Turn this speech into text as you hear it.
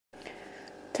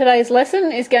Today's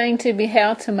lesson is going to be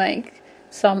how to make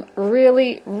some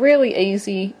really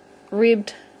easy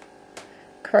ribbed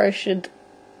crocheted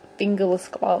fingerless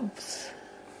gloves.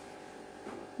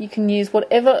 You can use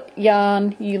whatever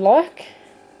yarn you like.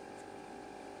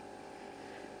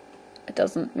 It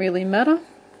doesn't really matter.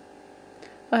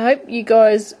 I hope you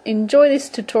guys enjoy this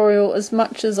tutorial as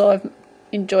much as I've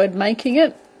enjoyed making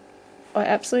it. I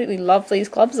absolutely love these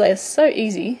gloves. They are so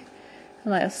easy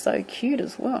and they are so cute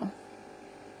as well.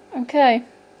 Okay,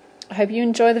 I hope you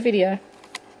enjoy the video.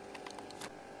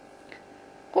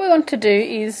 What we want to do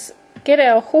is get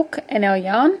our hook and our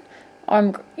yarn.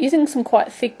 I'm using some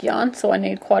quite thick yarn, so I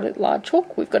need quite a large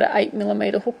hook. We've got an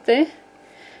 8mm hook there.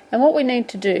 And what we need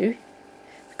to do,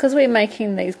 because we're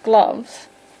making these gloves,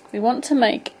 we want to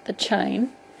make the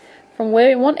chain from where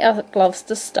we want our gloves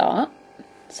to start,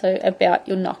 so about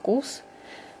your knuckles,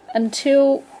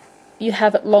 until you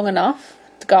have it long enough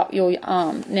to go up your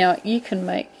arm. Now you can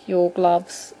make your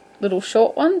gloves little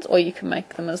short ones, or you can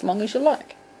make them as long as you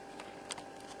like.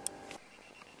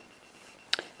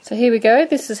 So here we go,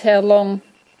 this is how long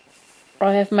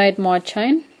I have made my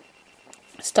chain,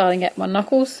 starting at my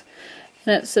knuckles,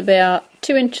 and it's about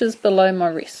 2 inches below my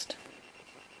wrist.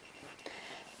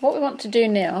 What we want to do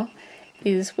now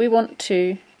is we want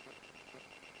to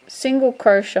single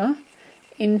crochet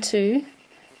into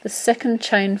the second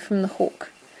chain from the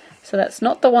hook. So that's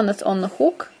not the one that's on the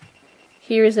hook.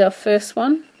 Here is our first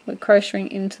one. We're crocheting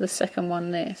into the second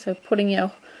one there. So putting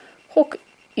our hook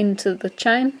into the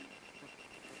chain,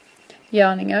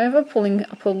 yarning over, pulling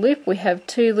up a loop. We have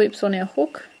 2 loops on our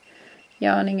hook,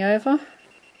 yarning over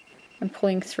and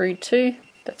pulling through 2.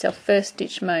 That's our first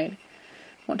stitch made.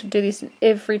 Want to do this in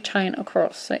every chain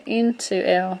across. So into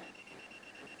our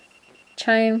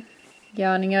chain,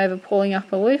 yarning over, pulling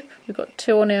up a loop. We've got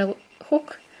 2 on our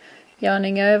hook,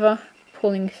 yarning over,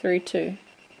 pulling through 2.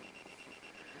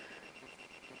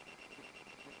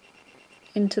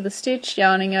 Into the stitch,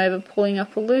 yarning over, pulling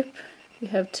up a loop. We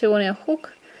have 2 on our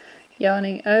hook,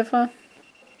 yarning over,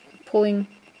 pulling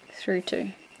through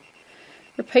 2.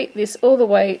 Repeat this all the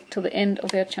way to the end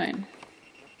of our chain.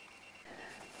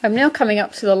 I'm now coming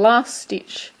up to the last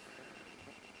stitch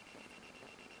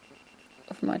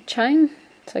of my chain,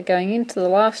 so going into the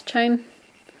last chain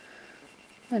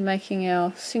and making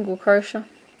our single crochet.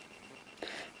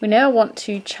 We now want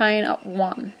to chain up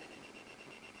 1.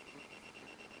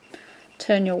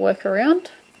 Turn your work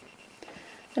around,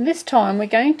 and this time we're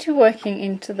going to be working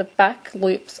into the back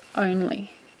loops only.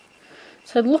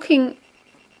 So looking,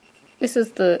 this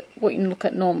is what you can look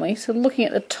at normally, so looking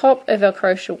at the top of our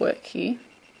crochet work here,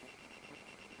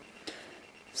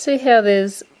 see how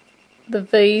there's the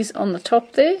V's on the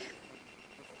top there?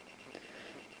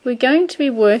 We're going to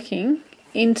be working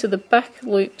into the back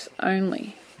loops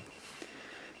only.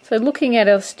 So looking at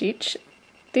our stitch,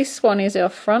 this one is our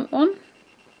front one,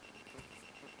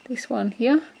 this one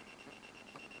here,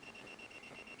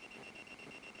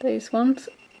 these ones,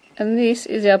 and this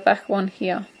is our back one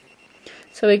here.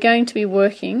 So we're going to be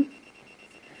working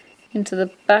into the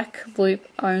back loop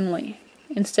only.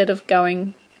 Instead of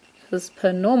going as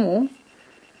per normal,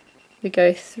 we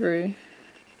go through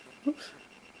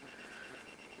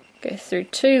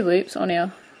 2 loops on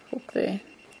our hook there.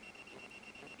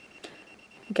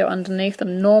 Go underneath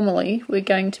them. Normally we're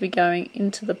going to be going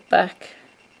into the back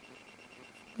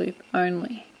loop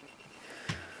only.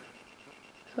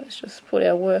 So let's just put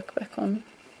our work back on.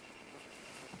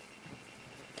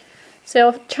 So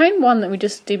our chain 1 that we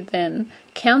just did then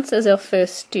counts as our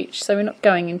first stitch, so we're not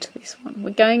going into this one,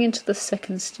 we're going into the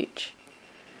second stitch.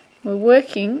 We're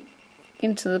working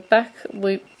into the back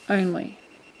loop only.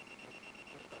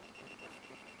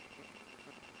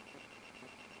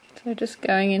 So just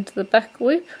going into the back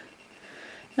loop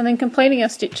and then completing our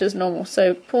stitch as normal.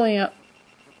 So pulling up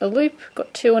a loop,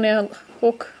 got 2 on our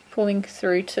hook, pulling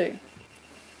through 2.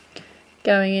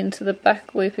 Going into the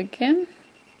back loop again,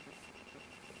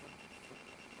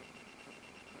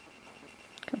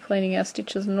 completing our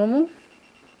stitch as normal,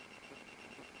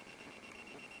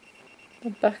 the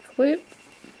back loop.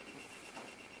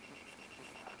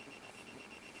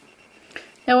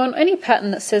 Now on any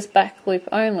pattern that says back loop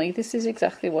only, this is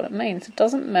exactly what it means. It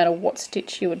doesn't matter what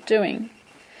stitch you are doing,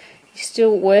 you're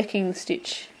still working the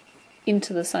stitch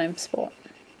into the same spot,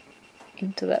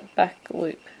 into that back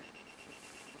loop.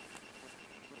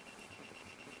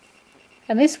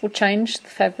 And this will change the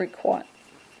fabric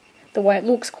the way it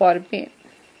looks quite a bit.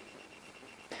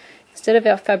 Instead of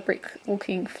our fabric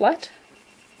looking flat,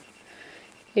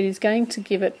 it is going to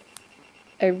give it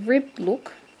a ribbed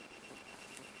look,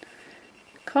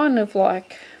 kind of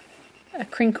like a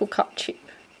crinkle cut chip.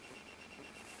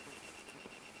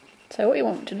 So what you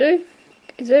want to do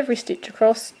is every stitch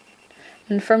across,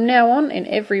 and from now on in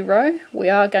every row we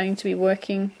are going to be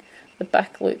working the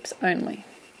back loops only.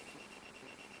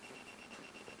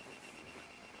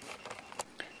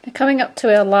 Now coming up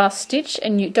to our last stitch,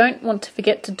 and you don't want to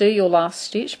forget to do your last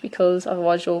stitch because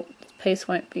otherwise your piece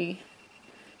won't be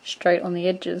straight on the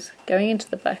edges. Going into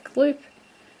the back loop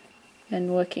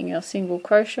and working our single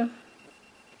crochet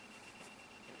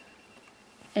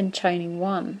and chaining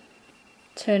one,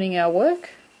 turning our work.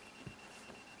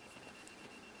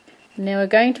 Now we're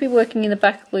going to be working in the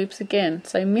back loops again,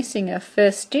 so missing our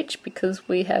first stitch because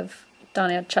we have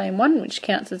done our chain one, which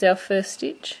counts as our first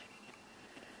stitch.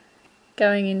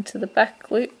 Going into the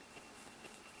back loop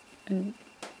and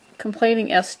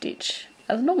completing our stitch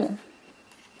as normal.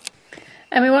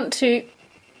 And we want to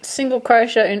single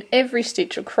crochet in every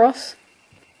stitch across,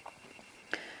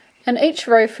 and each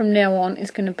row from now on is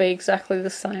going to be exactly the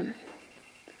same.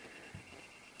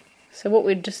 So what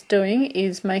we're just doing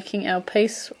is making our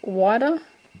piece wider,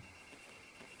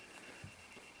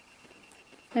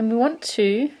 and we want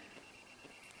to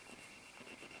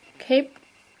keep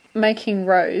making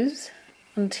rows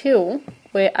until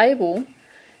we're able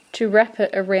to wrap it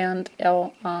around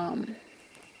our arm.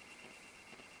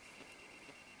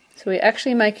 So we're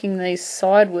actually making these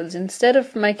sidewards. Instead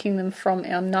of making them from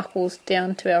our knuckles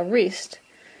down to our wrist,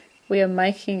 we are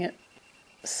making it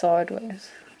sideways.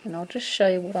 And I'll just show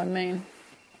you what I mean.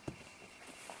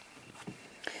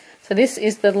 So this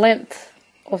is the length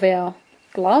of our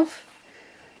glove,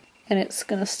 and it's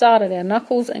going to start at our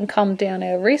knuckles and come down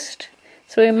our wrist.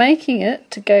 So we're making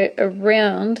it to go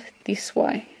around this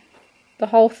way. The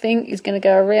whole thing is going to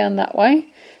go around that way.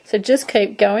 So just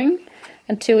keep going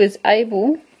until it's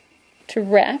able to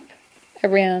wrap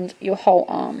around your whole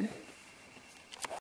arm.